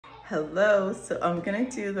Hello, so I'm gonna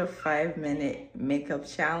do the 5-minute makeup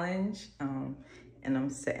challenge, and I'm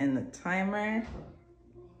setting the timer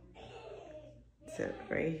to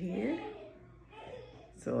right here.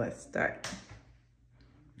 So let's start.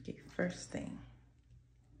 Okay, first thing.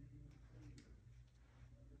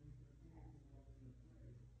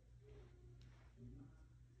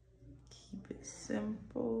 Keep it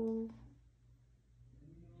simple.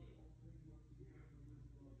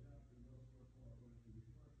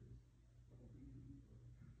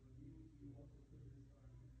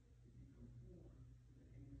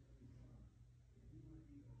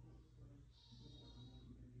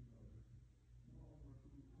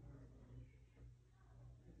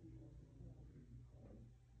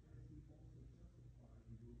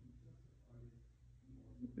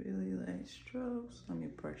 Really light strokes. Let me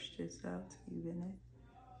brush this out to even it.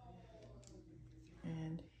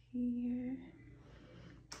 And here.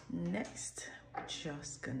 Next, we're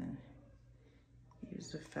just gonna use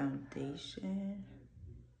the foundation.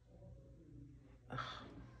 Ugh.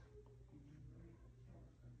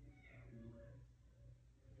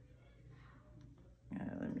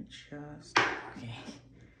 Let me just, okay.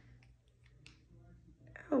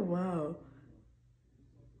 Oh, wow.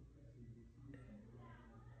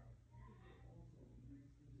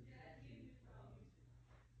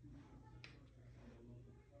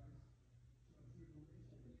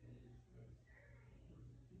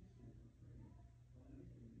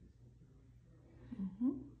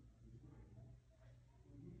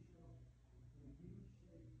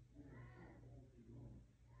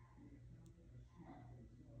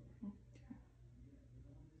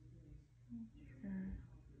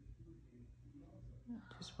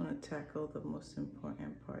 Just want to tackle the most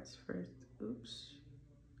important parts first. Oops.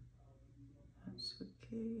 That's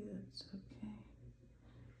okay, that's okay.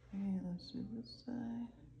 Okay, let's do this side.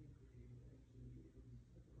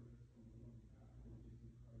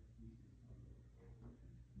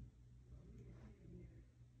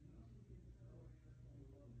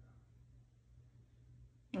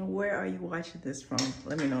 And where are you watching this from?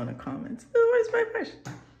 Let me know in the comments. Oh, where's my brush?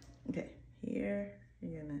 Okay, here,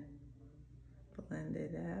 you're gonna blend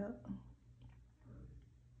it out.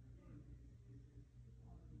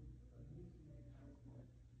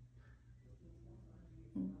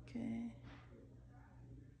 Okay.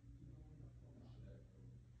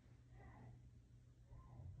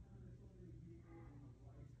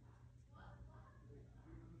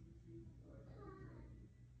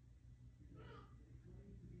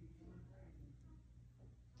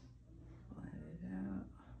 Blend it out.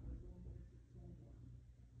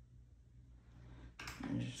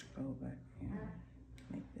 And just go back here,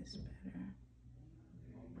 make this better.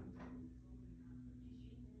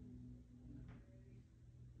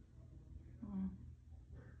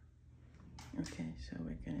 Okay, so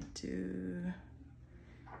we're gonna do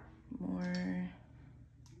more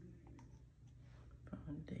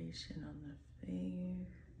foundation on the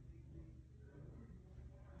face.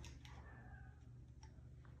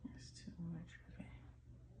 That's too much, okay.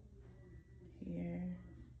 Here.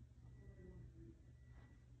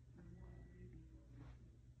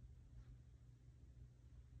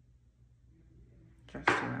 Just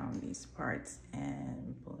around these parts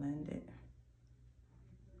and blend it.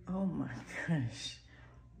 Oh my gosh.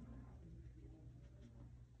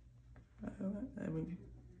 Let me,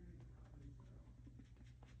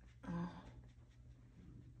 oh.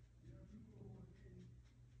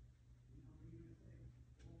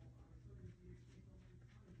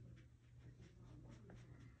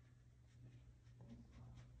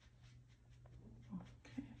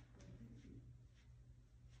 Okay.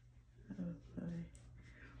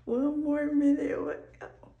 One more minute. What? Oh,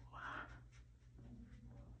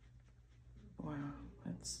 wow.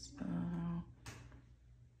 Let's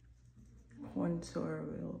contour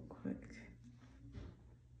real quick.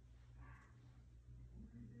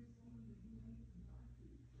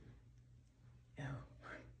 Oh.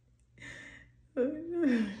 Oh no.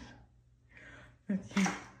 Okay.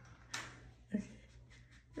 Okay.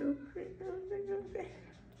 Okay.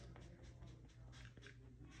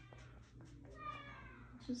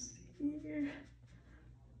 Just here.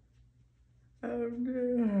 Oh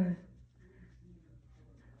no.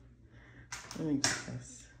 Let me get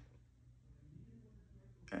this.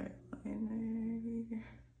 Eyeliner here.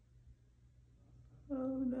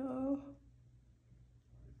 Oh no.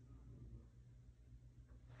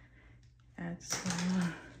 Add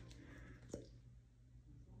some.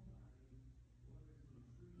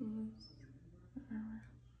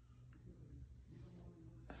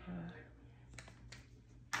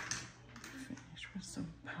 Finish with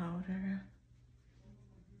some powder.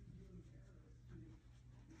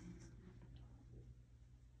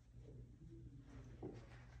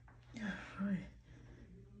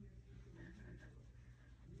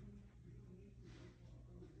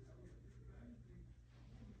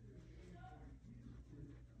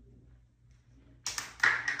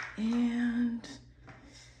 And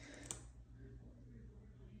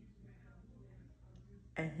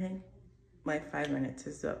I think my 5 minutes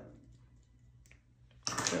is up.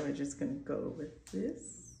 So we're just gonna go with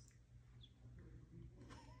this.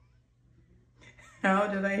 How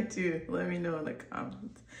did I do? Let me know in the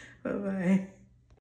comments. Bye-bye.